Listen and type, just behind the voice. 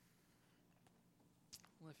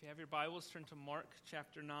If you have your Bibles, turn to Mark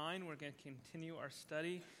chapter 9. We're going to continue our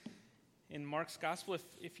study in Mark's Gospel.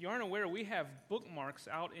 If you aren't aware, we have bookmarks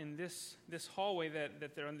out in this hallway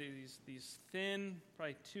that they're under these thin,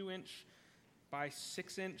 probably 2-inch by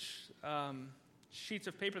 6-inch sheets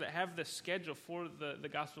of paper that have the schedule for the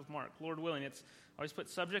Gospel of Mark. Lord willing, it's always put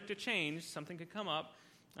subject to change. Something could come up.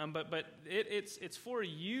 But it's for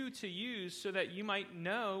you to use so that you might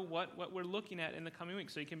know what we're looking at in the coming week.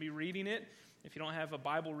 So you can be reading it. If you don't have a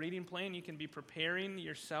Bible reading plan, you can be preparing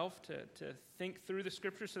yourself to think through the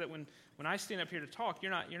Scripture so that when I stand up here to talk,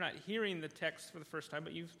 you're not hearing the text for the first time,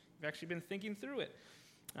 but you've actually been thinking through it.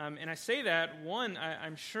 And I say that,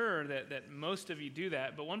 I'm sure that most of you do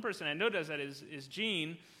that, but one person I know does that is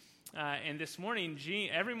Jean. And this morning,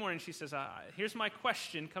 every morning she says, here's my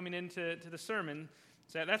question coming into the sermon.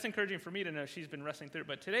 So that's encouraging for me to know she's been wrestling through it.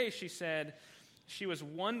 But today she said she was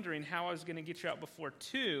wondering how I was going to get you out before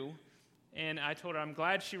 2. And I told her I'm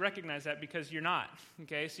glad she recognized that because you're not.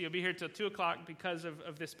 Okay, so you'll be here till 2 o'clock because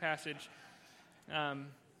of this passage.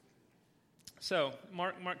 So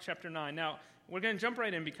Mark chapter 9. Now we're going to jump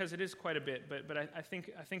right in because it is quite a bit. But I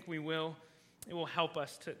think we will. It will help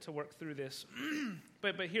us to work through this.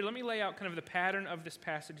 but here, let me lay out kind of the pattern of this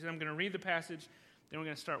passage. And I'm going to read the passage. Then we're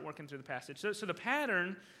going to start working through the passage. So the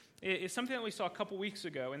pattern is something that we saw a couple weeks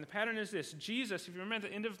ago. And the pattern is this. Jesus, if you remember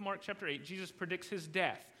at the end of Mark chapter 8, Jesus predicts his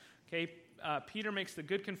death. Okay, Peter makes the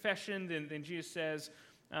good confession. Then Jesus says,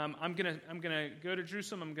 I'm gonna go to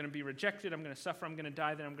Jerusalem. I'm going to be rejected. I'm going to suffer. I'm going to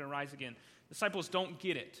die. Then I'm going to rise again. Disciples don't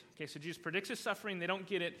get it. Okay, so Jesus predicts his suffering. They don't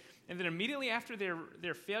get it. And then immediately after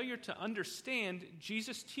their failure to understand,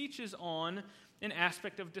 Jesus teaches on an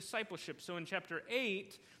aspect of discipleship. So in chapter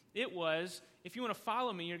 8, it was, if you want to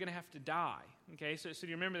follow me, you're going to have to die. Okay, so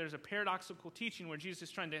you remember there's a paradoxical teaching where Jesus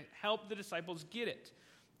is trying to help the disciples get it.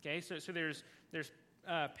 Okay, so there's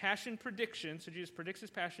passion prediction. So Jesus predicts his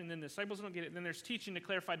passion, then the disciples don't get it. Then there's teaching to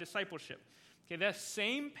clarify discipleship. Okay, that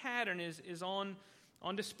same pattern is on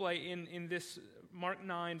display in this Mark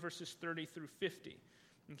 9, verses 30 through 50.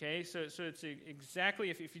 Okay, so it's exactly,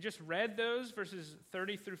 if you just read those verses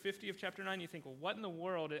 30 through 50 of chapter 9, you think, well, what in the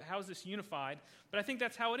world? How is this unified? But I think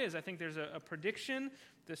that's how it is. I think there's a prediction.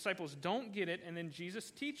 The disciples don't get it, and then Jesus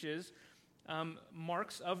teaches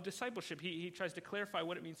marks of discipleship. He tries to clarify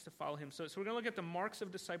what it means to follow him. So we're going to look at the marks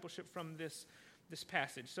of discipleship from this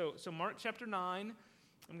passage. So Mark chapter 9,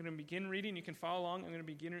 I'm going to begin reading. You can follow along. I'm going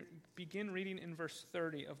to begin reading in verse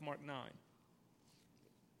 30 of Mark 9.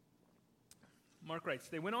 Mark writes,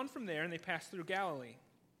 "They went on from there, and they passed through Galilee.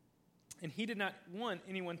 And he did not want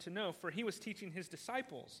anyone to know, for he was teaching his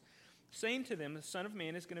disciples, saying to them, the Son of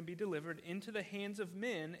Man is going to be delivered into the hands of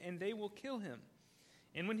men, and they will kill him.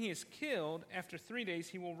 And when he is killed, after 3 days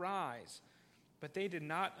he will rise." But they did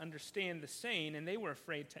not understand the saying, and they were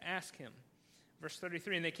afraid to ask him. Verse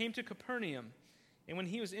 33, "And they came to Capernaum. And when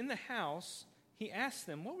he was in the house, he asked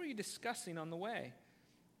them, 'What were you discussing on the way?'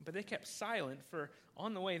 But they kept silent, for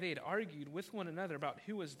on the way they had argued with one another about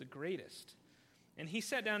who was the greatest. And he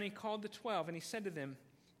sat down and he called the 12, and he said to them,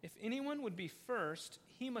 'If anyone would be first,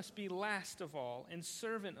 he must be last of all and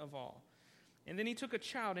servant of all.' And then he took a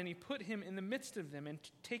child, and he put him in the midst of them, and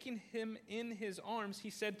taking him in his arms, he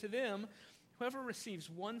said to them, 'Whoever receives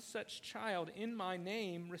one such child in my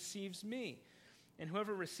name receives me. And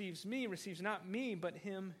whoever receives me receives not me, but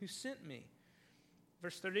him who sent me.'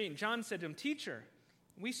 Verse 38, John said to him, 'Teacher,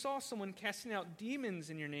 we saw someone casting out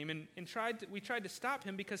demons in your name, and we tried to stop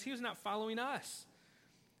him because he was not following us.'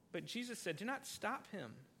 But Jesus said, 'Do not stop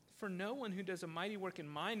him, for no one who does a mighty work in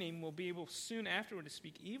my name will be able soon afterward to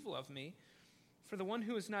speak evil of me. For the one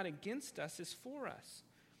who is not against us is for us.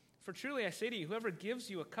 For truly I say to you, whoever gives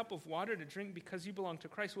you a cup of water to drink because you belong to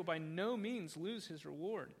Christ will by no means lose his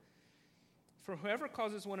reward. For whoever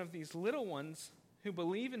causes one of these little ones who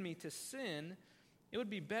believe in me to sin, it would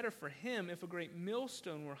be better for him if a great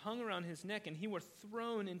millstone were hung around his neck and he were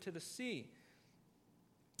thrown into the sea.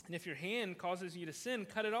 And if your hand causes you to sin,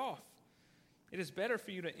 cut it off. It is better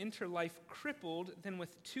for you to enter life crippled than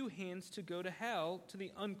with 2 hands to go to hell, to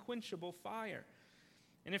the unquenchable fire.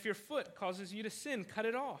 And if your foot causes you to sin, cut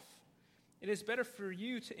it off. It is better for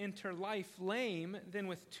you to enter life lame than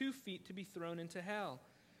with 2 feet to be thrown into hell.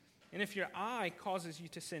 And if your eye causes you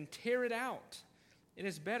to sin, tear it out. It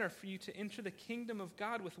is better for you to enter the kingdom of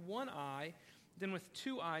God with 1 eye than with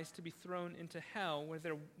 2 eyes to be thrown into hell,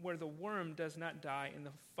 where the worm does not die and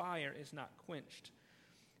the fire is not quenched.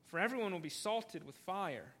 For everyone will be salted with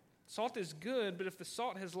fire. Salt is good, but if the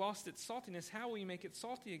salt has lost its saltiness, how will you make it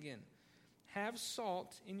salty again? Have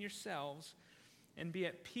salt in yourselves and be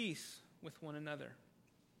at peace with one another.'"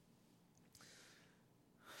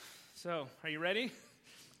 So, are you ready?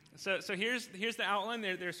 So here's the outline.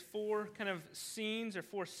 There's 4 kind of scenes or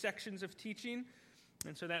 4 sections of teaching.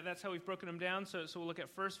 And so that's how we've broken them down. So we'll look at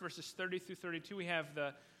first verses 30 through 32. We have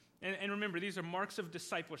and remember, these are marks of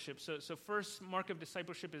discipleship. So first mark of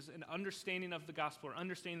discipleship is an understanding of the gospel, or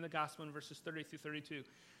understanding the gospel in verses 30 through 32.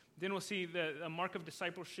 Then we'll see a mark of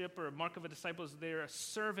discipleship, or a mark of a disciple is they're a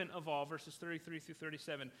servant of all, verses 33 through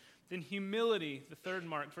 37. Then humility, the third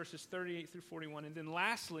mark, verses 38 through 41. And then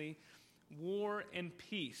lastly, war and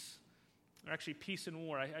peace. Or actually, peace and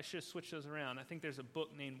war. I should have switched those around. I think there's a book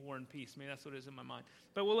named War and Peace. Maybe that's what it is in my mind.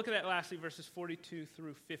 But we'll look at that lastly, verses 42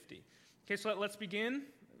 through 50. Okay, so let's begin.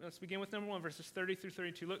 Let's begin with number 1, verses 30 through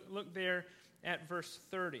 32. Look there at verse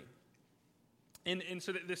 30. And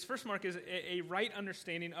so this first mark is a right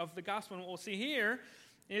understanding of the gospel. And what we'll see here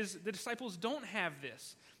is the disciples don't have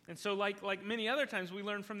this. And so like many other times, we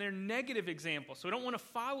learn from their negative example. So we don't want to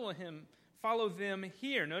follow them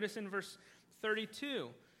here. Notice in verse 32,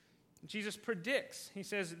 Jesus predicts. He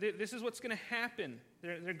says, this is what's going to happen.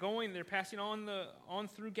 They're passing on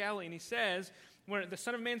through Galilee. And he says, where the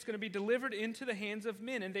Son of Man is going to be delivered into the hands of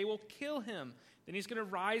men, and they will kill him. Then he's going to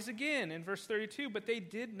rise again in verse 32, but they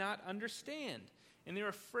did not understand, and they were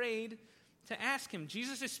afraid to ask him.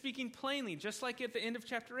 Jesus is speaking plainly, just like at the end of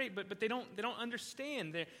chapter 8, but they don't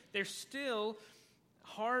understand. They're still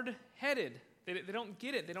hard-headed. They don't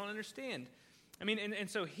get it. They don't understand. I mean, and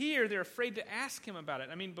so here they're afraid to ask him about it.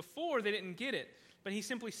 I mean, before they didn't get it, but he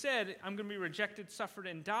simply said, I'm going to be rejected, suffered,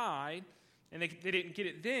 and died. And they didn't get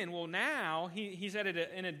it then. Well, now he's added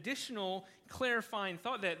an additional clarifying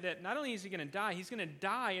thought that not only is he going to die, he's going to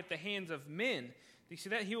die at the hands of men. Do you see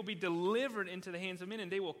that? He will be delivered into the hands of men,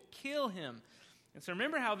 and they will kill him. And so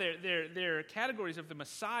remember how their categories of the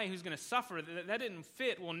Messiah who's going to suffer, that didn't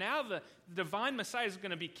fit. Well, now the divine Messiah is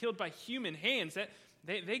going to be killed by human hands. That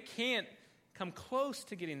they can't come close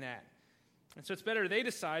to getting that. And so it's better they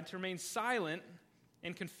decide to remain silent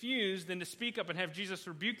and confused than to speak up and have Jesus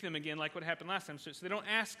rebuke them again like what happened last time. So they don't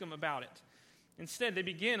ask him about it. Instead, they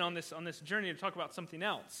begin on this journey to talk about something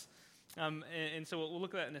else. And so we'll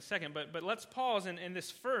look at that in a second. But let's pause, and this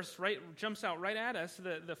first jumps out right at us,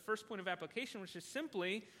 the first point of application, which is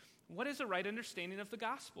simply, what is a right understanding of the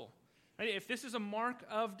gospel? Right? If this is a mark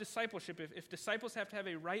of discipleship, if disciples have to have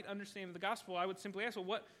a right understanding of the gospel, I would simply ask,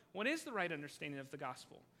 well, what is the right understanding of the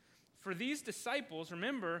gospel? For these disciples,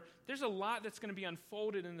 remember, there's a lot that's going to be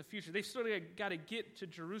unfolded in the future. They've still got to get to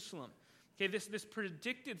Jerusalem. Okay, this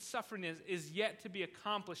predicted suffering is yet to be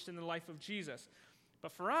accomplished in the life of Jesus.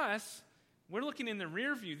 But for us, we're looking in the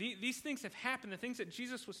rear view. These things have happened. The things that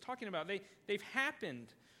Jesus was talking about, they've happened.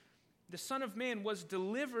 The Son of Man was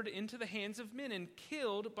delivered into the hands of men and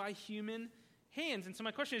killed by human hands. And so my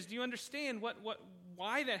question is, do you understand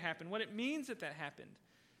why that happened, what it means that happened?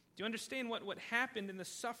 Do you understand what happened in the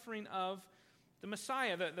suffering of the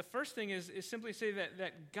Messiah? The first thing is simply say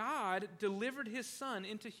that God delivered his Son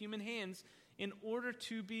into human hands in order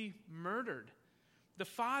to be murdered. The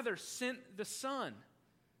Father sent the Son.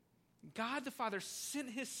 God the Father sent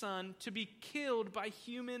his Son to be killed by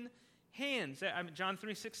human hands. John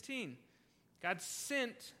 3:16. God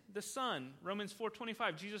sent the Son. Romans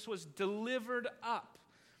 4:25. Jesus was delivered up.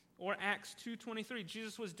 Or Acts 2:23,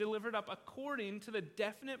 Jesus was delivered up according to the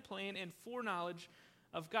definite plan and foreknowledge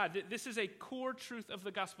of God. This is a core truth of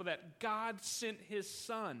the gospel, that God sent his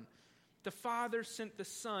Son. The Father sent the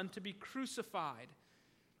Son to be crucified.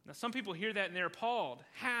 Now, some people hear that and they're appalled.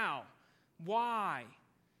 How? Why?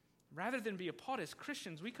 Rather than be appalled, as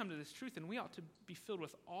Christians, we come to this truth and we ought to be filled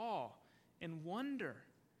with awe and wonder.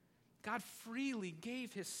 God freely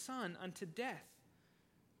gave his Son unto death.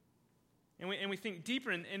 And we think deeper,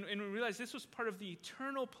 and we realize this was part of the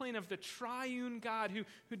eternal plan of the triune God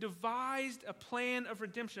who devised a plan of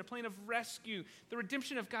redemption, a plan of rescue, the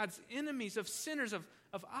redemption of God's enemies, of sinners, of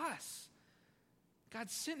us. God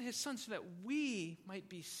sent his Son so that we might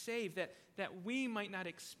be saved, that we might not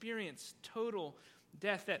experience total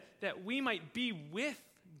death, that we might be with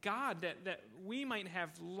God, that we might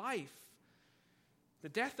have life. The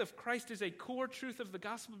death of Christ is a core truth of the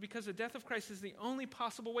gospel because the death of Christ is the only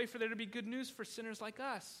possible way for there to be good news for sinners like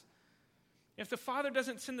us. If the Father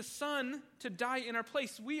doesn't send the Son to die in our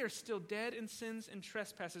place, we are still dead in sins and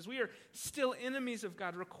trespasses. We are still enemies of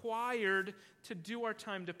God, required to do our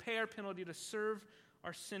time, to pay our penalty, to serve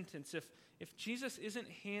our sentence. If Jesus isn't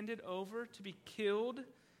handed over to be killed,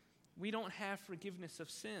 we don't have forgiveness of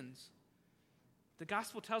sins. The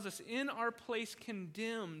gospel tells us in our place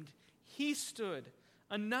condemned, he stood.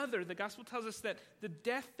 The gospel tells us that the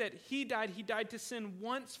death that he died to sin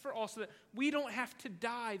once for all, so that we don't have to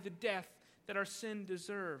die the death that our sin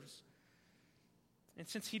deserves. And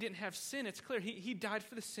since he didn't have sin, it's clear he died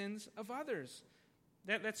for the sins of others.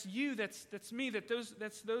 That's you, that's me,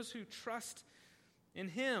 that's those who trust in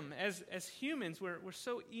him. As humans, we're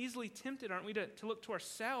so easily tempted, aren't we, to look to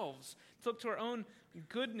ourselves, to look to our own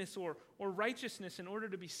goodness or righteousness in order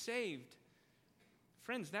to be saved.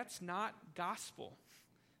 Friends, that's not gospel.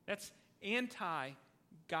 That's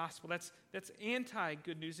anti-gospel. That's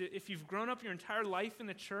anti-good news. If you've grown up your entire life in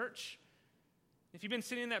the church, if you've been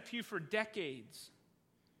sitting in that pew for decades,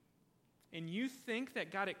 and you think that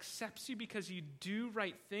God accepts you because you do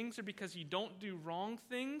right things or because you don't do wrong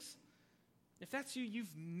things, if that's you,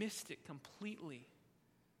 you've missed it completely.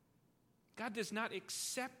 God does not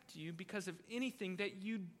accept you because of anything that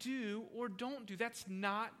you do or don't do. That's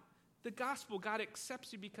not the gospel. God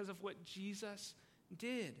accepts you because of what Jesus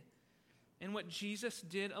did and what Jesus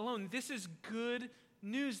did alone. This is good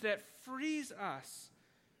news that frees us.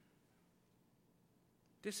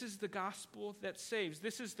 This is the gospel that saves.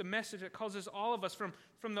 This is the message that causes all of us,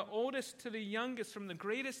 from the oldest to the youngest, from the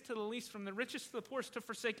greatest to the least, from the richest to the poorest, to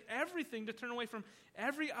forsake everything, to turn away from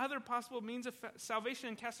every other possible means of salvation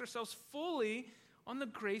and cast ourselves fully on the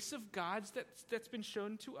grace of God that's been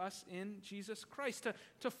shown to us in Jesus Christ,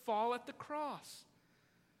 to fall at the cross.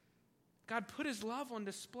 God put his love on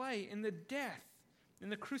display in the death, in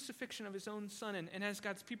the crucifixion of his own Son. And as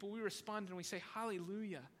God's people, we respond and we say,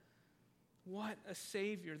 hallelujah. What a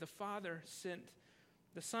Savior. The Father sent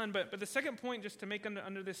the Son. But the second point, just to make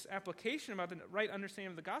under this application about the right understanding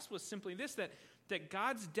of the gospel, is simply this, that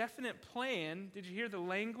God's definite plan, did you hear the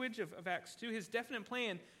language of Acts 2? His definite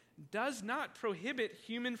plan does not prohibit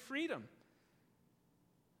human freedom.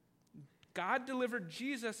 God delivered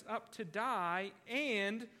Jesus up to die,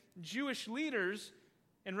 and Jewish leaders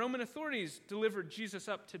and Roman authorities delivered Jesus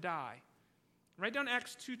up to die. Write down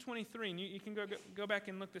Acts 2:23, and you can go back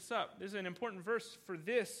and look this up. This is an important verse for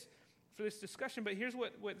this discussion, but here's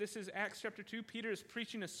what this is, Acts chapter 2. Peter is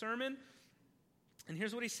preaching a sermon, and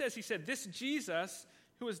here's what he says. He said, this Jesus,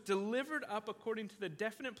 who was delivered up according to the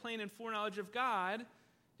definite plan and foreknowledge of God,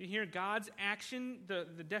 do you hear God's action, the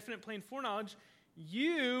definite plan foreknowledge,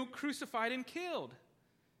 you crucified and killed.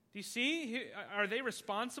 Do you see? Are they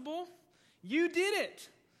responsible? You did it.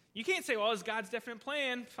 You can't say, well, it's God's definite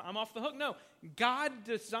plan, I'm off the hook. No, God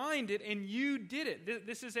designed it and you did it.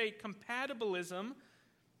 This is a compatibilism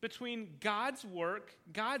between God's work,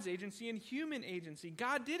 God's agency, and human agency.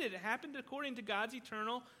 God did it. It happened according to God's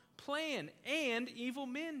eternal plan, and evil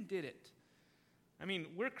men did it. I mean,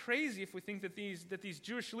 we're crazy if we think that these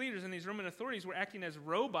Jewish leaders and these Roman authorities were acting as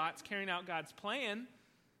robots carrying out God's plan.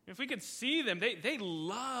 If we could see them, they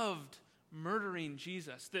loved murdering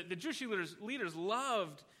Jesus. The Jewish leaders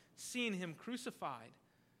loved seeing him crucified.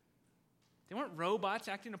 They weren't robots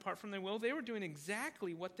acting apart from their will. They were doing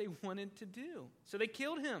exactly what they wanted to do. So they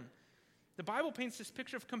killed him. The Bible paints this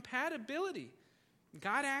picture of compatibility.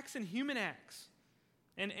 God acts and human acts.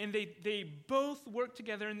 And they both work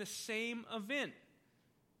together in the same event.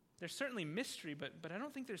 There's certainly mystery, but I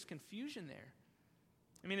don't think there's confusion there.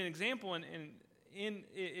 I mean, an example, and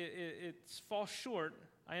it falls short,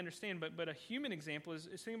 I understand, but a human example is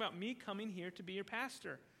thinking about me coming here to be your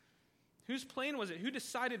pastor. Whose plan was it? Who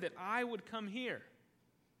decided that I would come here?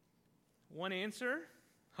 One answer,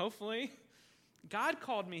 hopefully, God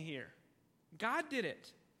called me here. God did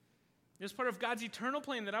it. It was part of God's eternal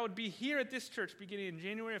plan that I would be here at this church beginning in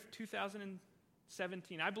January of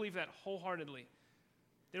 2017. I believe that wholeheartedly.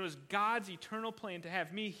 It was God's eternal plan to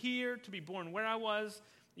have me here, to be born where I was,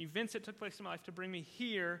 the events that took place in my life to bring me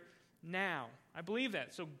here now. I believe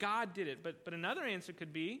that. So God did it. But another answer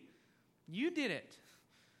could be, you did it.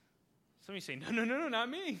 Some of you say, no,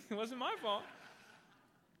 not me. It wasn't my fault.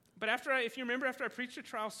 But if you remember, after I preached a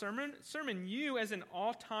trial sermon, you as an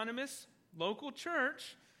autonomous local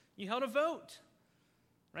church, you held a vote.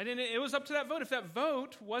 Right? And it was up to that vote. If that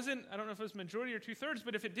vote wasn't, I don't know if it was majority or 2/3,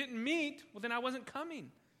 but if it didn't meet, well, then I wasn't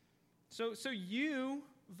coming. So you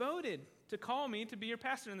voted to call me to be your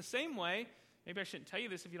pastor. In the same way, maybe I shouldn't tell you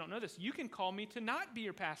this if you don't know this, you can call me to not be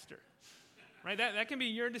your pastor. Right? That can be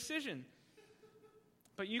your decision.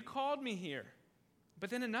 But you called me here. But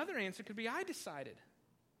then another answer could be, I decided.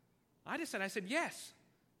 I said, yes,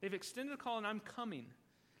 they've extended the call and I'm coming.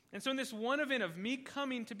 And so in this one event of me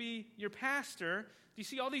coming to be your pastor, do you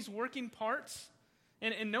see all these working parts?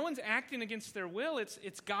 And no one's acting against their will.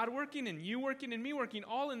 It's God working and you working and me working,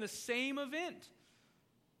 all in the same event.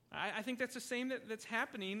 I think that's the same that's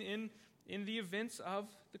happening in the events of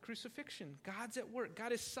the crucifixion. God's at work.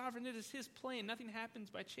 God is sovereign. It is his plan. Nothing happens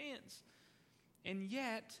by chance. And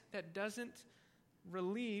yet, that doesn't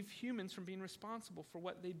relieve humans from being responsible for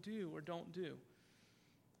what they do or don't do.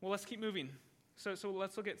 Well, let's keep moving. So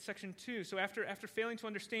let's look at section 2. So after failing to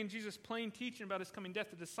understand Jesus' plain teaching about his coming death,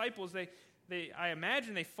 the disciples, they I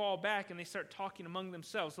imagine they fall back and they start talking among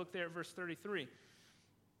themselves. Look there at verse 33.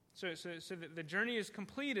 So the journey is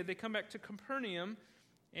completed. They come back to Capernaum,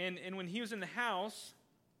 and when he was in the house,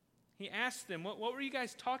 he asked them, what were you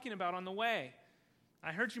guys talking about on the way?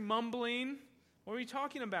 I heard you mumbling. What were you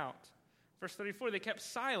talking about? Verse 34, they kept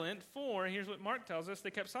silent, for, here's what Mark tells us, they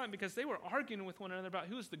kept silent because they were arguing with one another about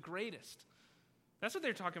who was the greatest. That's what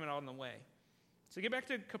they're talking about on the way. So get back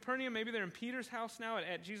to Capernaum. Maybe they're in Peter's house now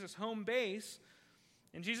at Jesus' home base.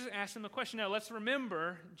 And Jesus asked them a question. Now, let's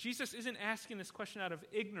remember, Jesus isn't asking this question out of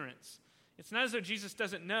ignorance. It's not as though Jesus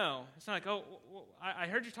doesn't know. It's not like, oh, I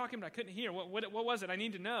heard you talking, but I couldn't hear. What was it? I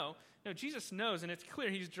need to know. No, Jesus knows, and it's clear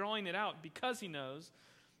he's drawing it out because he knows.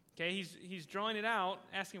 Okay, he's drawing it out,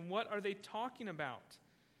 asking, what are they talking about?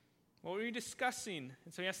 What were you discussing?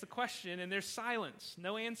 And so he asks the question, and there's silence,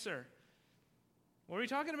 no answer. What were you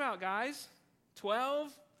talking about, guys?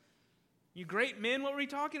 12? You great men, what were you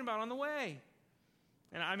talking about on the way?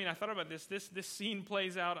 And I thought about this. This scene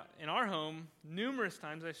plays out in our home numerous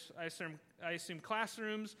times. I assume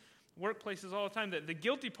classrooms, workplaces all the time. The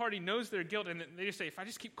guilty party knows their guilt, and they just say, if I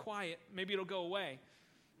just keep quiet, maybe it'll go away.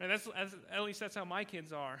 Right? At least that's how my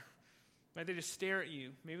kids are. Right? They just stare at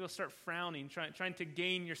you. Maybe they'll start frowning, trying to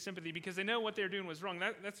gain your sympathy because they know what they're doing was wrong.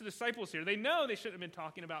 That's the disciples here. They know they shouldn't have been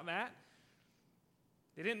talking about that.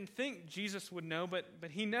 They didn't think Jesus would know, but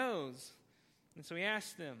he knows. And so he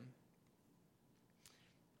asked them.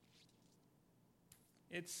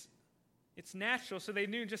 It's natural. So they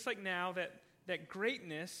knew, just like now, that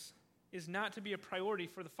greatness is not to be a priority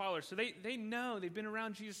for the followers. So they know, they've been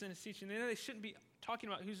around Jesus and his teaching. They know they shouldn't be talking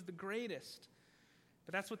about who's the greatest.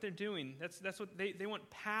 But that's what they're doing. That's what they want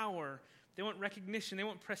power. They want recognition. They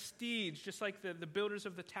want prestige, just like the builders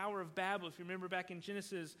of the Tower of Babel. If you remember back in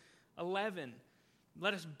Genesis 11,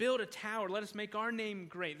 let us build a tower. Let us make our name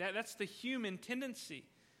great. That's the human tendency.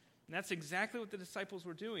 And that's exactly what the disciples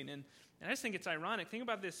were doing. And I just think it's ironic. Think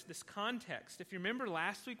about this context. If you remember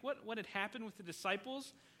last week, what had happened with the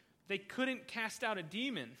disciples? They couldn't cast out a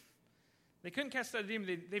demon. They couldn't cast out a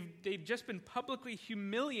demon. They'd just been publicly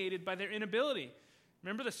humiliated by their inability.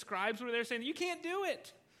 Remember the scribes were there saying, you can't do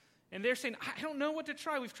it. And they're saying, I don't know what to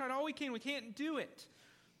try. We've tried all we can. We can't do it.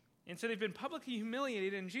 And so they've been publicly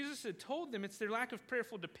humiliated, and Jesus had told them it's their lack of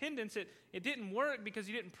prayerful dependence. It didn't work because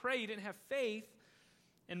you didn't pray, you didn't have faith.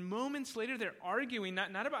 And moments later, they're arguing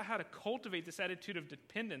not about how to cultivate this attitude of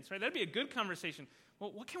dependence, right? That'd be a good conversation.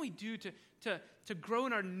 Well, what can we do to grow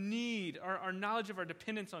in our need, our knowledge of our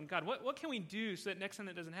dependence on God? What can we do so that next time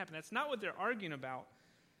that doesn't happen? That's not what they're arguing about.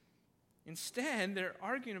 Instead, they're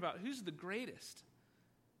arguing about who's the greatest.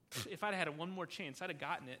 If I'd had one more chance, I'd have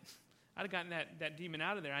gotten it. I'd have gotten that demon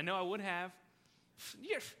out of there. I know I would have.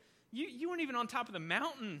 You weren't even on top of the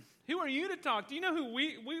mountain. Who are you to talk? Do you know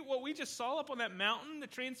who what we just saw up on that mountain, the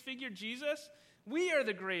transfigured Jesus? We are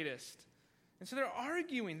the greatest. And so they're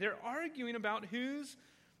arguing. They're arguing about who's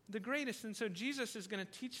the greatest. And so Jesus is going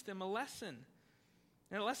to teach them a lesson.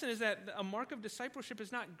 And the lesson is that a mark of discipleship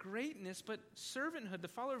is not greatness, but servanthood. The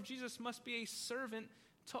follower of Jesus must be a servant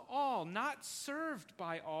to all, not served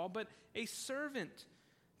by all, but a servant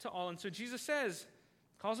to all. And so Jesus says,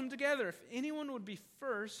 calls them together. If anyone would be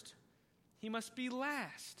first, he must be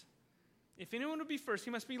last. If anyone would be first,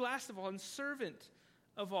 he must be last of all and servant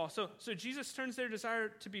of all. So Jesus turns their desire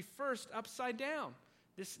to be first upside down.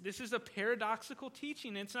 This is a paradoxical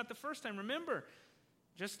teaching, and it's not the first time. Remember,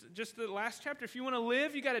 just the last chapter, if you want to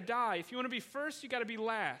live, you got to die. If you want to be first, you got to be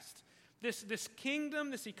last. This kingdom,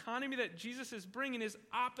 this economy that Jesus is bringing is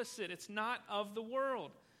opposite. It's not of the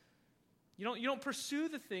world. You don't pursue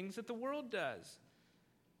the things that the world does.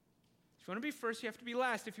 If you want to be first, you have to be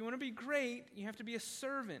last. If you want to be great, you have to be a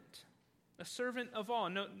servant of all.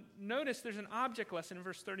 Notice there's an object lesson in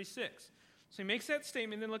verse 36. So he makes that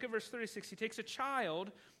statement, then look at verse 36. He takes a child,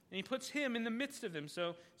 and he puts him in the midst of them.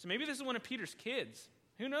 So maybe this is one of Peter's kids.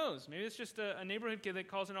 Who knows? Maybe it's just a neighborhood kid that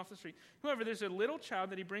calls in off the street. However, there's a little child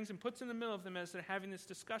that he brings and puts in the middle of them as they're having this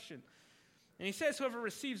discussion. And he says, whoever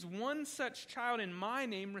receives one such child in my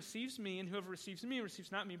name receives me, and whoever receives me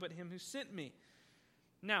receives not me, but him who sent me.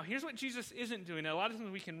 Now, here's what Jesus isn't doing. Now, a lot of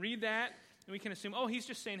times we can read that, and we can assume, he's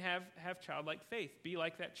just saying have childlike faith. Be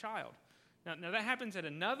like that child. Now that happens in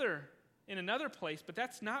another place, but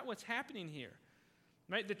that's not what's happening here.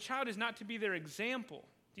 Right? The child is not to be their example.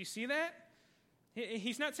 Do you see that?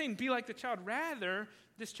 He's not saying be like the child. Rather,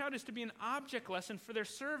 this child is to be an object lesson for their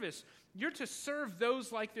service. You're to serve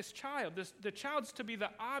those like this child. The child's to be the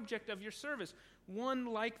object of your service. One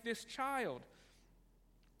like this child.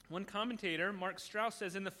 One commentator, Mark Strauss,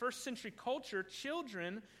 says, in the first century culture,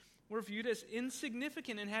 children were viewed as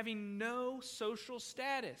insignificant and having no social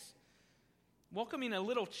status. Welcoming a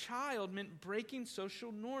little child meant breaking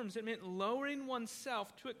social norms. It meant lowering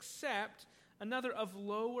oneself to accept another of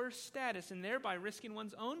lower status and thereby risking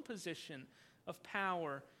one's own position of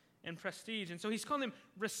power and prestige. And so he's calling them,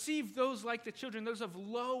 receive those like the children, those of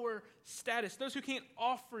lower status, those who can't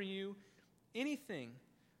offer you anything.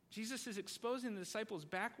 Jesus is exposing the disciples'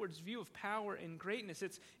 backwards view of power and greatness.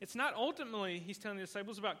 It's not ultimately, he's telling the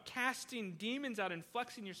disciples, about casting demons out and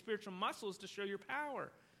flexing your spiritual muscles to show your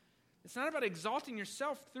power. It's not about exalting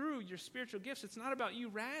yourself through your spiritual gifts. It's not about you.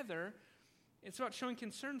 Rather, it's about showing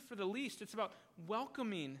concern for the least. It's about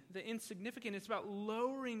welcoming the insignificant. It's about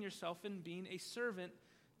lowering yourself and being a servant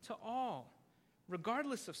to all,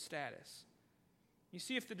 regardless of status. You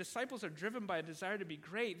see, if the disciples are driven by a desire to be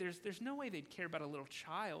great, there's no way they'd care about a little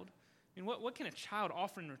child. I mean, what can a child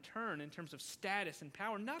offer in return in terms of status and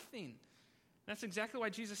power? Nothing. That's exactly why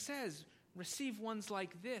Jesus says, receive ones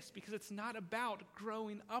like this, because it's not about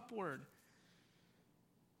growing upward.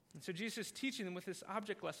 And so Jesus is teaching them with this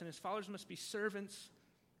object lesson. His followers must be servants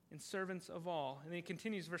and servants of all. And then he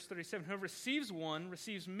continues, verse 37, whoever receives one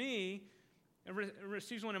receives me, and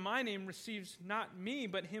receives one in my name receives not me,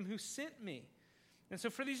 but him who sent me. And so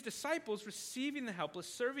for these disciples, receiving the helpless,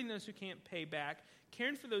 serving those who can't pay back,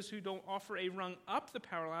 caring for those who don't offer a rung up the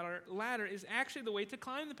power ladder is actually the way to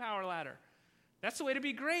climb the power ladder. That's the way to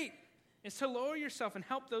be great, is to lower yourself and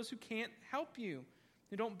help those who can't help you,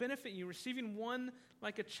 who don't benefit you. Receiving one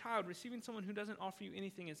like a child, receiving someone who doesn't offer you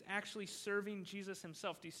anything is actually serving Jesus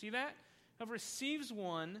himself. Do you see that? Whoever receives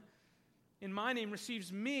one in my name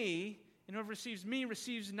receives me, and whoever receives me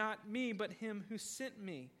receives not me, but him who sent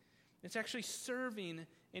me. It's actually serving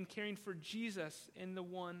and caring for Jesus and the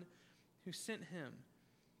one who sent him.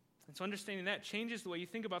 And so understanding that changes the way you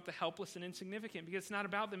think about the helpless and insignificant, because it's not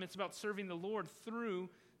about them, it's about serving the Lord through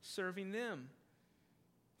serving them.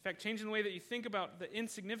 In fact, changing the way that you think about the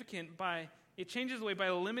insignificant, it changes the way by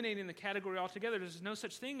eliminating the category altogether. There's no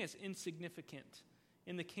such thing as insignificant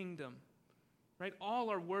in the kingdom, right?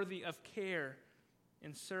 All are worthy of care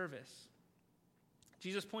and service.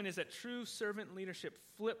 Jesus' point is that true servant leadership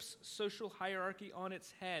flips social hierarchy on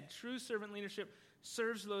its head. True servant leadership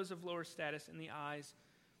serves those of lower status in the eyes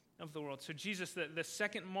of the world. So Jesus, the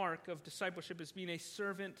second mark of discipleship is being a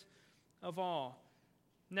servant of all.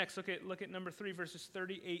 Next, look at number 3, verses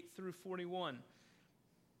 38 through 41.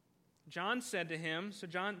 John said to him, so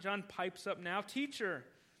John pipes up now, "Teacher,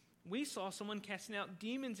 we saw someone casting out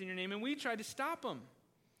demons in your name, and we tried to stop him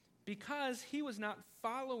because he was not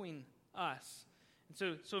following us."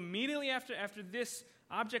 And so immediately after this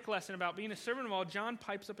object lesson about being a servant of all, John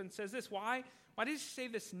pipes up and says this. Why does he say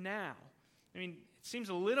this now? I mean, it seems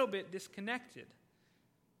a little bit disconnected.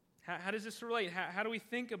 How does this relate? How do we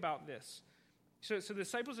think about this? So the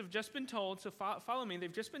disciples have just been told, so follow me,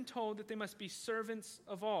 they've just been told that they must be servants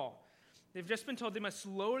of all. They've just been told they must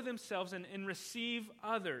lower themselves and receive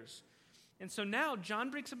others. And so now John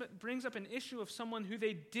brings up an issue of someone who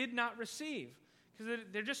they did not receive. Because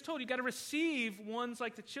they're just told, you got to receive ones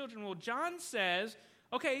like the children. Well, John says,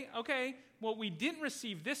 okay, well, we didn't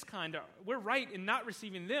receive this kind of, we're right in not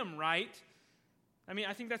receiving them, right? I mean,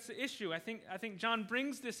 I think that's the issue. I think John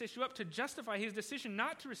brings this issue up to justify his decision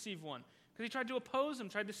not to receive one. Because he tried to oppose him,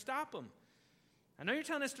 tried to stop him. I know you're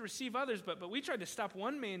telling us to receive others, but we tried to stop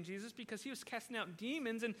one man, Jesus, because he was casting out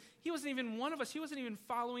demons, and he wasn't even one of us. He wasn't even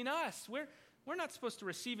following us. We're not supposed to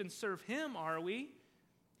receive and serve him, are we?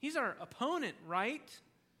 He's our opponent, right?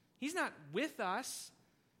 He's not with us.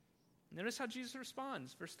 Notice how Jesus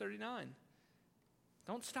responds, verse 39.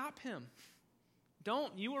 Don't stop him.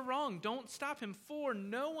 You were wrong. Don't stop him, for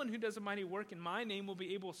no one who does a mighty work in my name will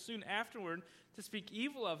be able soon afterward to speak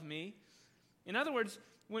evil of me. In other words,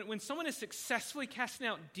 when someone is successfully casting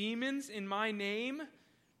out demons in my name,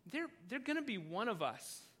 they're going to be one of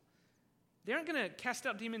us. They aren't going to cast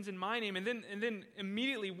out demons in my name and then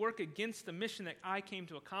immediately work against the mission that I came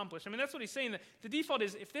to accomplish. I mean, that's what he's saying. The default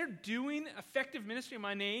is if they're doing effective ministry in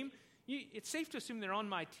my name, it's safe to assume they're on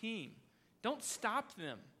my team. Don't stop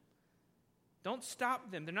them. Don't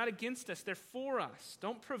stop them. They're not against us. They're for us.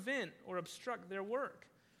 Don't prevent or obstruct their work.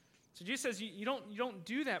 So Jesus says you don't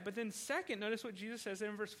do that. But then second, notice what Jesus says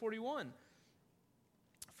in verse 41.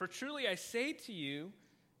 For truly I say to you,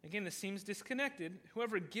 again, this seems disconnected,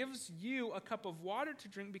 whoever gives you a cup of water to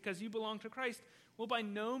drink because you belong to Christ will by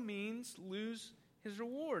no means lose his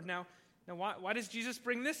reward. Now why does Jesus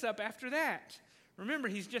bring this up after that? Remember,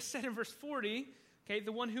 he's just said in verse 40, okay,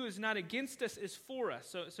 the one who is not against us is for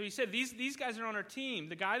us. So he said, these guys are on our team.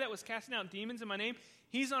 The guy that was casting out demons in my name,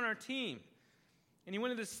 he's on our team. And he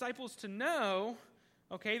wanted the disciples to know,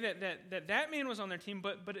 okay, that man was on their team,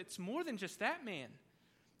 but it's more than just that man.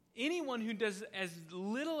 anyone who does as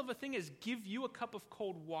little of a thing as give you a cup of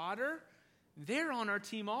cold water, they're on our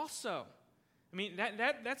team also. I mean,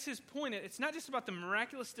 that's his point. It's not just about the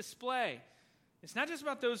miraculous display. It's not just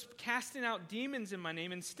about those casting out demons in my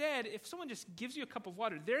name. Instead, if someone just gives you a cup of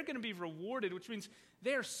water, they're going to be rewarded, which means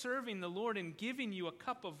they're serving the Lord and giving you a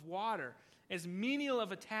cup of water, as menial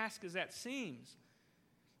of a task as that seems.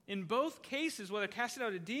 In both cases, whether casting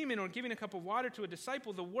out a demon or giving a cup of water to a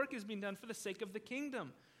disciple, the work is being done for the sake of the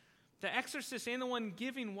kingdom. The exorcist and the one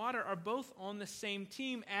giving water are both on the same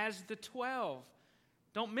team as the 12.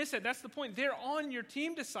 Don't miss it. That's the point. They're on your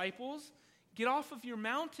team, disciples. Get off of your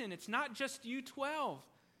mountain. It's not just you 12.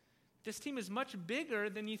 This team is much bigger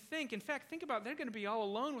than you think. In fact, think about it. They're going to be all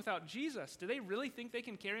alone without Jesus. Do they really think they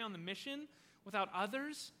can carry on the mission without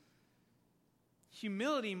others?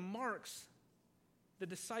 Humility marks the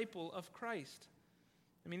disciple of Christ.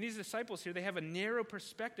 I mean, these disciples here, they have a narrow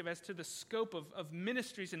perspective as to the scope of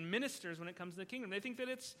ministries and ministers when it comes to the kingdom. They think that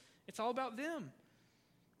it's all about them.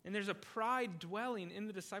 And there's a pride dwelling in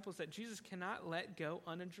the disciples that Jesus cannot let go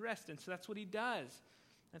unaddressed. And so that's what he does.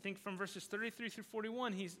 I think from verses 33 through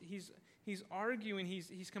 41, he's arguing,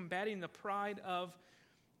 he's combating the pride of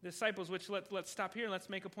the disciples, which let's stop here and let's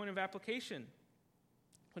make a point of application,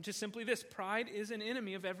 which is simply this: pride is an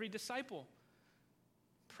enemy of every disciple.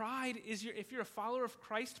 If you're a follower of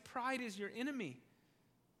Christ, pride is your enemy.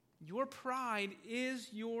 Your pride is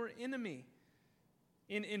your enemy.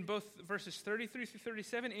 In both verses 33 through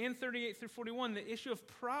 37 and 38 through 41, the issue of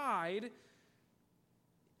pride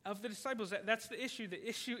of the disciples, that's the issue. The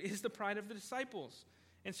issue is the pride of the disciples.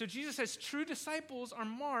 And so Jesus says true disciples are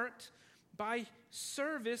marked by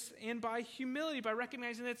service and by humility, by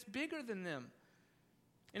recognizing that it's bigger than them.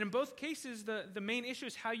 And in both cases, the main issue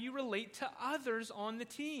is how you relate to others on the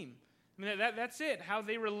team. I mean, that's it. How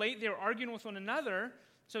they relate, they're arguing with one another.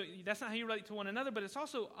 So that's not how you relate to one another, but it's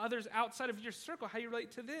also others outside of your circle. How you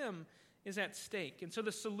relate to them is at stake. And so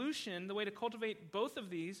the solution, the way to cultivate both of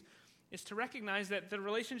these, is to recognize that the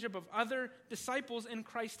relationship of other disciples in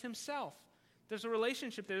Christ himself. There's a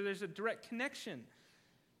relationship there. There's a direct connection.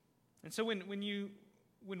 And so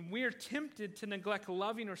when we're tempted to neglect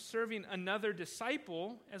loving or serving another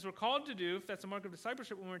disciple, as we're called to do, if that's a mark of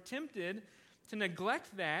discipleship, when we're tempted to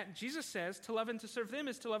neglect that, Jesus says to love and to serve them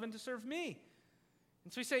is to love and to serve me.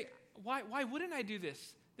 And so we say, why wouldn't I do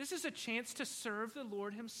this? This is a chance to serve the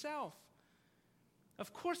Lord himself.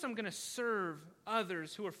 Of course I'm going to serve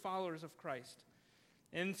others who are followers of Christ.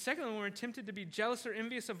 And secondly, when we're tempted to be jealous or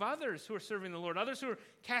envious of others who are serving the Lord, others who are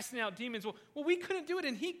casting out demons, well, we couldn't do it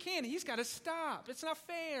and he can. He's got to stop. It's not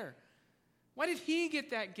fair. Why did he get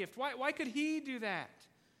that gift? Why could he do that?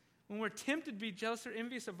 When we're tempted to be jealous or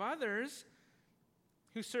envious of others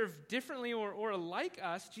who serve differently or like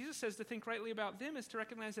us, Jesus says to think rightly about them is to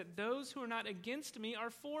recognize that those who are not against me are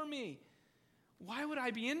for me. Why would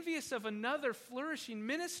I be envious of another flourishing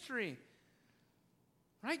ministry?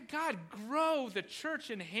 Right? God, grow the church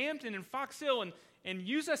in Hampton and Fox Hill and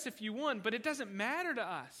use us if you want, but it doesn't matter to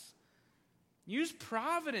us. Use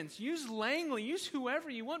Providence, use Langley, use whoever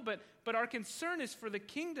you want, but our concern is for the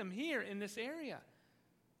kingdom here in this area.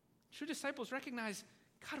 True disciples recognize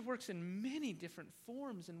God works in many different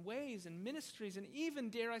forms and ways and ministries and even,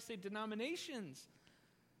 dare I say, denominations.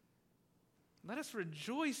 Let us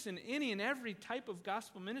rejoice in any and every type of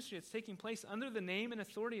gospel ministry that's taking place under the name and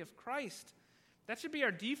authority of Christ. That should be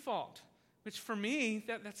our default, which for me,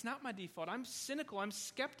 that's not my default. I'm cynical. I'm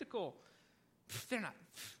skeptical. That's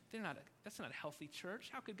not a healthy church.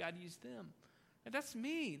 How could God use them? And that's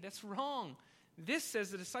me. That's wrong. This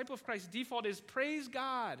says the disciple of Christ's default is praise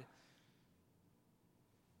God.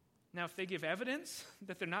 Now, if they give evidence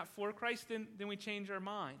that they're not for Christ, then we change our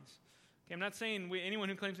minds. Okay, I'm not saying anyone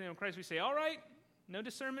who claims the name of Christ, we say, all right, no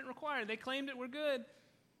discernment required. They claimed it, we're good.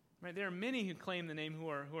 Right? There are many who claim the name who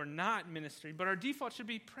are not ministry, but our default should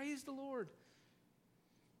be praise the Lord.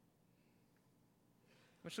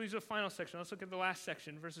 Which leads to a final section. Let's look at the last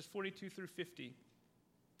section, verses 42 through 50.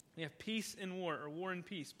 We have peace and war, or war and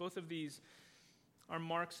peace. Both of these are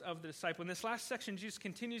marks of the disciple. In this last section, Jesus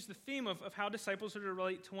continues the theme of how disciples are to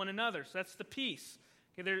relate to one another. So that's the peace.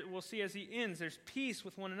 Okay, we'll see as he ends, there's peace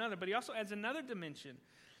with one another. But he also adds another dimension,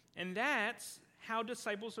 and that's how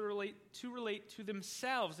disciples are to relate to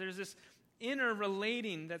themselves. There's this inner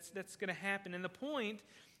relating that's going to happen. And the point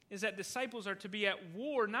is that disciples are to be at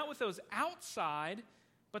war, not with those outside,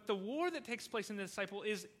 but the war that takes place in the disciple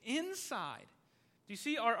is inside. Do you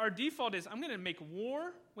see? Our default is, I'm going to make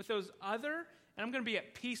war with those other, and I'm going to be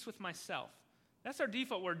at peace with myself. That's our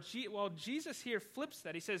default. While Jesus here flips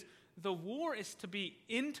that. He says, the war is to be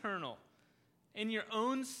internal, in your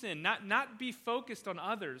own sin, not be focused on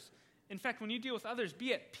others. In fact, when you deal with others,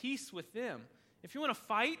 be at peace with them. If you want to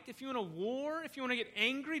fight, if you want to war, if you want to get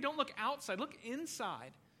angry, don't look outside. Look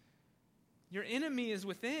inside. Your enemy is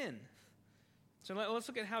within. So let's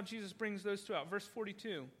look at how Jesus brings those two out. Verse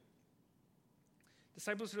 42.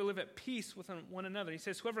 Disciples are to live at peace with one another. He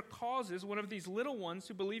says, whoever causes one of these little ones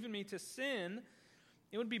who believe in me to sin,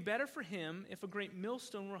 it would be better for him if a great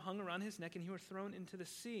millstone were hung around his neck and he were thrown into the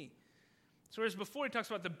sea. So whereas before he talks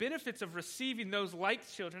about the benefits of receiving those like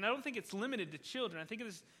children, I don't think it's limited to children. I think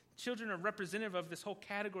children are representative of this whole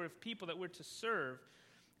category of people that we're to serve.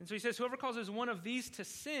 And so he says, whoever causes one of these to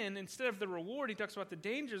sin, instead of the reward, he talks about the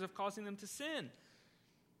dangers of causing them to sin.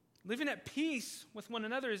 Living at peace with one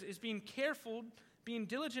another is being careful, being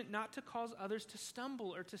diligent not to cause others to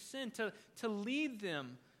stumble or to sin, to lead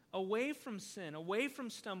them away from sin, away from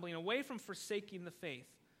stumbling, away from forsaking the faith.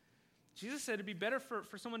 Jesus said it'd be better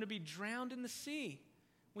for someone to be drowned in the sea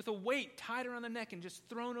with a weight tied around the neck and just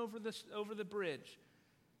thrown over the bridge.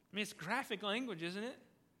 I mean, it's graphic language, isn't it?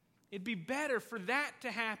 It'd be better for that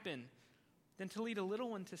to happen than to lead a little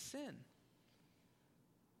one to sin.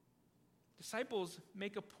 Disciples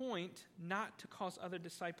make a point not to cause other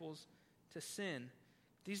disciples to sin.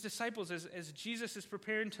 These disciples, as Jesus is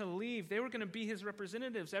preparing to leave, they were going to be his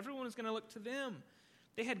representatives. Everyone was going to look to them.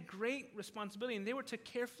 They had great responsibility, and they were to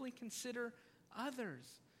carefully consider others,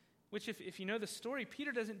 which, if you know the story,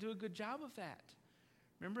 Peter doesn't do a good job of that.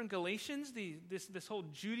 Remember in Galatians, this whole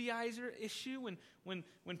Judaizer issue,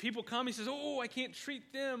 when people come, he says, I can't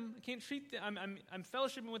treat them. I'm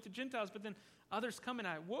fellowshipping with the Gentiles, but then others come and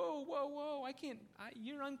whoa, I can't,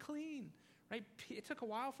 you're unclean, right? It took a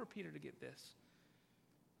while for Peter to get this.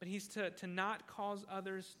 But he's to not cause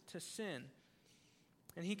others to sin.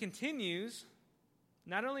 And he continues,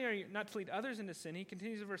 not only are you not to lead others into sin, he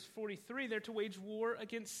continues in verse 43, they're to wage war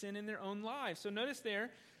against sin in their own lives. So notice there,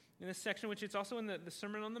 in this section, which it's also in the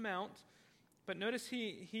Sermon on the Mount, but notice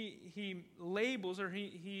he labels, or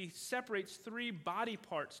he separates three body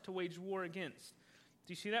parts to wage war against.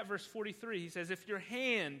 Do you see that? Verse 43, he says, if your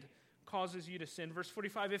hand causes you to sin. Verse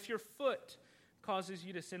 45, if your foot causes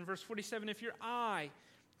you to sin. Verse 47, if your eye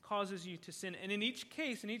causes you to sin. And in each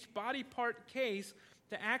case, in each body part case,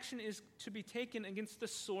 the action is to be taken against the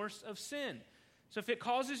source of sin. So if it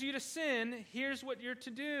causes you to sin, here's what you're to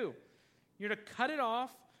do. You're to cut it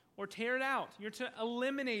off or tear it out. You're to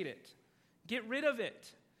eliminate it. Get rid of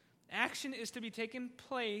it. Action is to be taken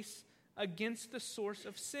place against the source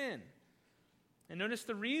of sin. And notice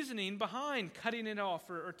the reasoning behind cutting it off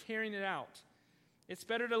or tearing it out. It's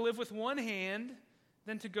better to live with one hand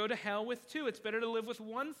than to go to hell with two. It's better to live with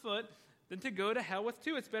one foot than to go to hell with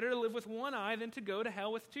two. It's better to live with one eye than to go to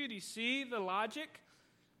hell with two. Do you see the logic?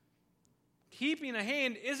 Keeping a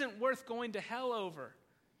hand isn't worth going to hell over.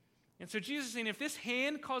 And so Jesus is saying, if this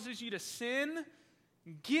hand causes you to sin,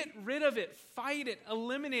 get rid of it, fight it,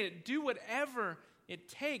 eliminate it, do whatever it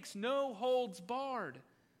takes. No holds barred.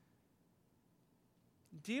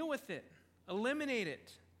 Deal with it. Eliminate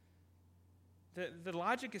it. The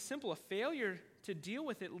logic is simple. A failure to deal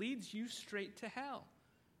with it leads you straight to hell.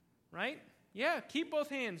 Right? Yeah, keep both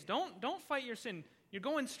hands. Don't fight your sin. You're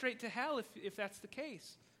going straight to hell if that's the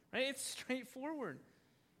case. Right? It's straightforward.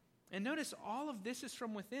 And notice all of this is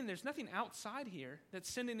from within. There's nothing outside here that's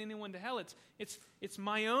sending anyone to hell. It's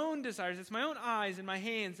my own desires. It's my own eyes and my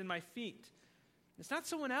hands and my feet. It's not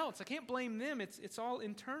someone else. I can't blame them. It's all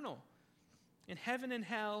internal. And heaven and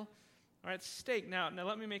hell are at stake. Now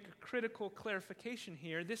let me make a critical clarification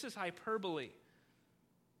here. This is hyperbole.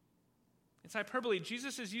 It's hyperbole.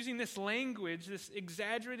 Jesus is using this language, this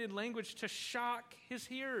exaggerated language, to shock his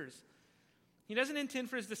hearers. He doesn't intend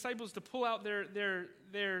for his disciples to pull out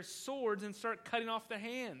their swords and start cutting off their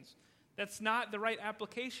hands. That's not the right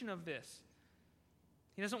application of this.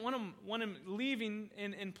 He doesn't want them leaving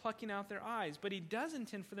and plucking out their eyes, but he does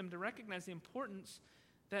intend for them to recognize the importance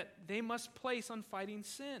that they must place on fighting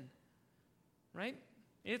sin. Right?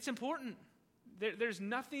 It's important. There's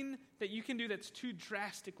nothing that you can do that's too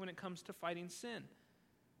drastic when it comes to fighting sin.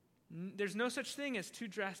 There's no such thing as too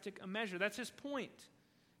drastic a measure. That's his point.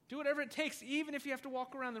 Do whatever it takes, even if you have to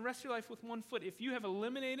walk around the rest of your life with one foot. If you have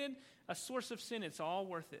eliminated a source of sin, it's all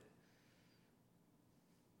worth it.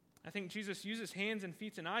 I think Jesus uses hands and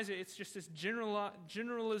feet and eyes. It's just this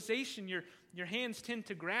generalization. Your hands tend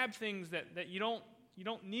to grab things that you don't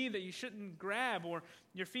need, that you shouldn't grab, or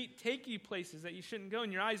your feet take you places that you shouldn't go,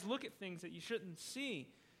 and your eyes look at things that you shouldn't see.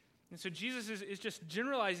 And so Jesus is just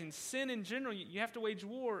generalizing sin in general. You have to wage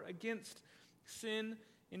war against sin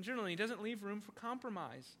in general. He doesn't leave room for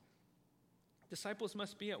compromise. Disciples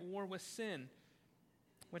must be at war with sin.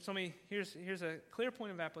 Here's a clear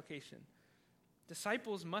point of application.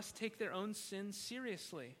 Disciples must take their own sin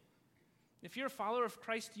seriously. If you're a follower of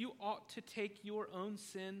Christ, you ought to take your own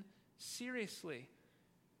sin seriously.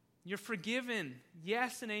 You're forgiven,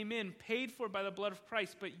 yes and amen, paid for by the blood of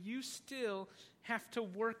Christ, but you still have to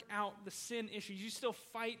work out the sin issues. You still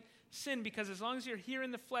fight sin, because as long as you're here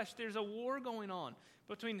in the flesh, there's a war going on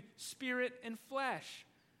between spirit and flesh.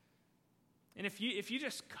 And if you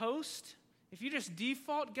just coast, if you just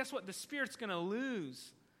default, guess what? The spirit's going to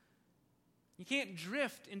lose. You can't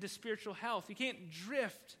drift into spiritual health. You can't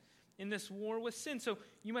drift in this war with sin. So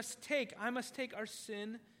I must take our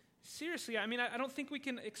sin seriously. I mean, I don't think we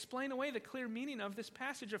can explain away the clear meaning of this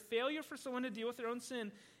passage. A failure for someone to deal with their own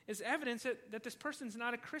sin is evidence that this person's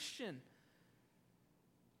not a Christian.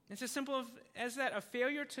 It's as simple as that. A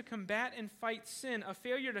failure to combat and fight sin, a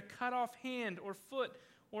failure to cut off hand or foot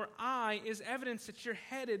or eye, is evidence that you're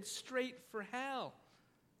headed straight for hell.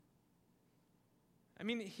 I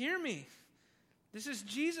mean, hear me. This is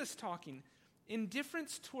Jesus talking.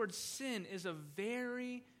 Indifference towards sin is a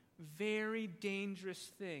very, very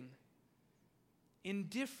dangerous thing.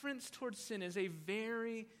 Indifference towards sin is a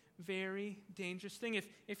very, very dangerous thing.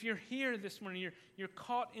 If you're here this morning, you're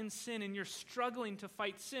caught in sin and you're struggling to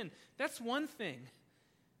fight sin, that's one thing.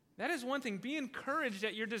 That is one thing. Be encouraged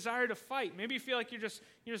at your desire to fight. Maybe you feel like you're just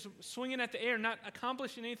swinging at the air, not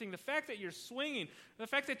accomplishing anything. The fact that you're swinging, the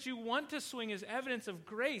fact that you want to swing, is evidence of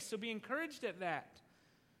grace, so be encouraged at that.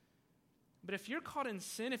 But if you're caught in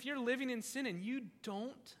sin, if you're living in sin and you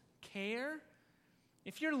don't care,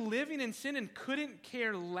 if you're living in sin and couldn't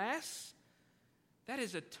care less, that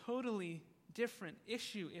is a totally different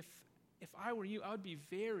issue. If I were you, I would be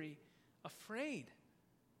very afraid.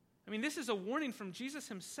 I mean, this is a warning from Jesus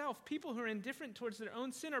himself. People who are indifferent towards their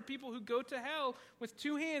own sin are people who go to hell with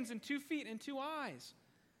 2 hands and 2 feet and 2 eyes.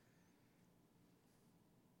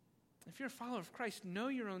 If you're a follower of Christ, know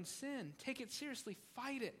your own sin. Take it seriously.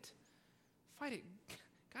 Fight it. Fight it.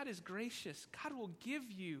 God is gracious. God will give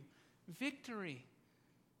you victory.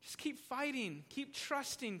 Just keep fighting. Keep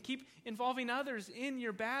trusting. Keep involving others in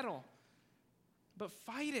your battle. But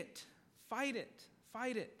fight it. Fight it.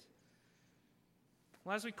 Fight it.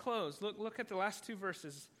 Well, as we close, look at the last 2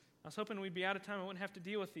 verses. I was hoping we'd be out of time. I wouldn't have to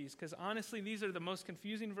deal with these, because honestly, these are the most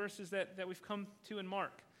confusing verses that we've come to in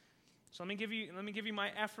Mark. So let me give you my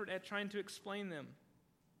effort at trying to explain them.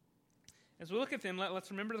 As we look at them, let's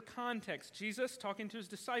remember the context. Jesus, talking to his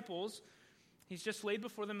disciples, he's just laid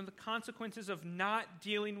before them the consequences of not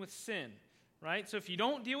dealing with sin, right? So if you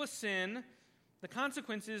don't deal with sin, the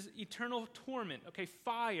consequence is eternal torment. Okay,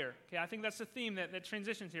 fire. Okay, I think that's the theme that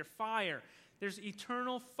transitions here. Fire. There's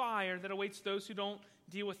eternal fire that awaits those who don't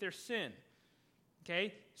deal with their sin.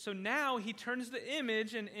 Okay, so now he turns the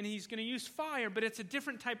image and he's going to use fire, but it's a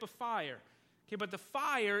different type of fire. Okay, but the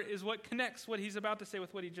fire is what connects what he's about to say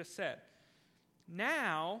with what he just said.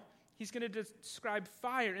 Now, he's going to describe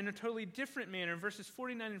fire in a totally different manner. In verses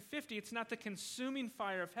 49 and 50, it's not the consuming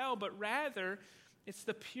fire of hell, but rather it's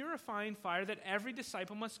the purifying fire that every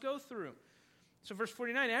disciple must go through. So verse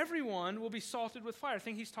 49, everyone will be salted with fire. I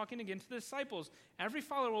think he's talking again to the disciples. Every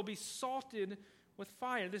follower will be salted with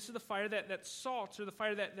fire. This is the fire that salts, or the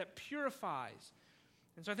fire that purifies.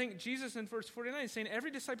 And so I think Jesus in verse 49 is saying every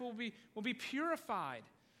disciple will be purified,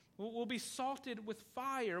 will be salted with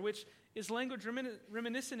fire, which is language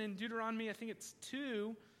reminiscent in Deuteronomy, I think it's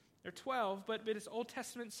 2 or 12, but it's Old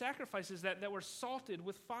Testament sacrifices that were salted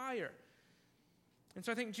with fire. And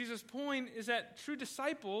so I think Jesus' point is that true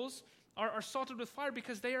disciples are salted with fire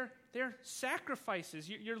because they're sacrifices.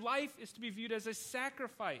 Your life is to be viewed as a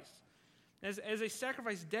sacrifice, as a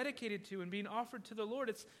sacrifice dedicated to and being offered to the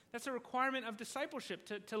Lord. That's a requirement of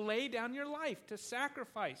discipleship, to lay down your life, to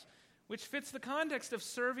sacrifice, which fits the context of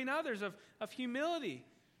serving others, of humility,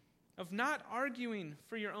 of not arguing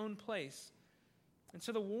for your own place. And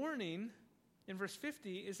so the warning in verse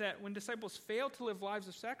 50 is that when disciples fail to live lives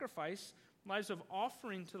of sacrifice, lives of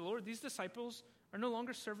offering to the Lord, these disciples are no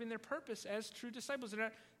longer serving their purpose as true disciples.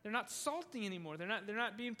 They're not salting anymore. They're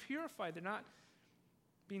not being purified. They're not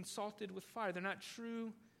being salted with fire. They're not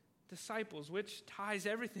true disciples, which ties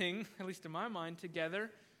everything, at least in my mind, together,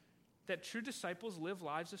 that true disciples live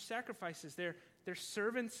lives of sacrifices. They're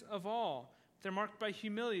servants of all. They're marked by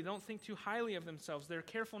humility. They don't think too highly of themselves. They're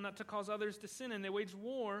careful not to cause others to sin, and they wage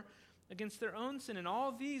war against their own sin. And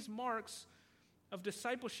all these marks of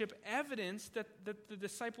discipleship evidence that the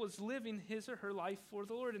disciple is living his or her life for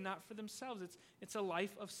the Lord and not for themselves. It's a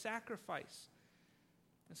life of sacrifice.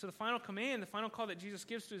 And so the final command, the final call that Jesus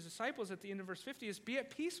gives to his disciples at the end of verse 50 is be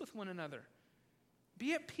at peace with one another.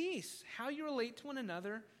 Be at peace. How you relate to one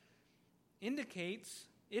another indicates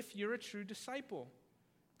if you're a true disciple.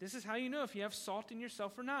 This is how you know if you have salt in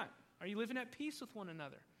yourself or not. Are you living at peace with one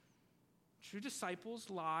another? True disciples'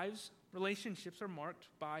 lives relationships are marked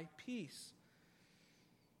by peace.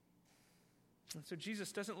 And so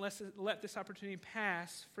Jesus doesn't let this opportunity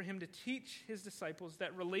pass for him to teach his disciples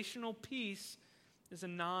that relational peace is a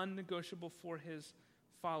non-negotiable for his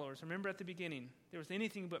followers. Remember at the beginning, there was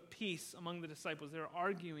anything but peace among the disciples. They were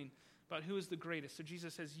arguing about who is the greatest. So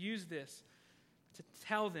Jesus has used this to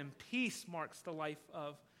tell them peace marks the life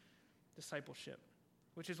of discipleship,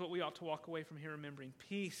 which is what we ought to walk away from here remembering.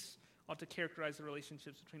 Peace ought to characterize the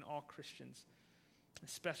relationships between all Christians,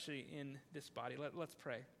 especially in this body. Let's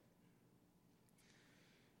pray.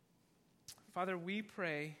 Father,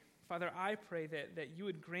 I pray that you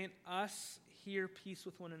would grant us here peace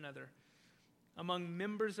with one another. Among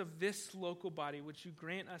members of this local body, would you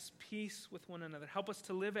grant us peace with one another? Help us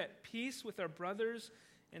to live at peace with our brothers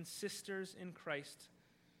and sisters in Christ,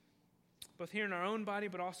 both here in our own body,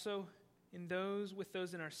 but also with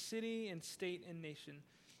those in our city and state and nation.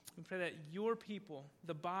 We pray that your people,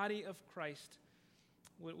 the body of Christ,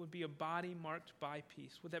 would be a body marked by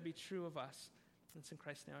peace. Would that be true of us? It's in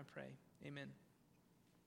Christ's name I pray. Amen.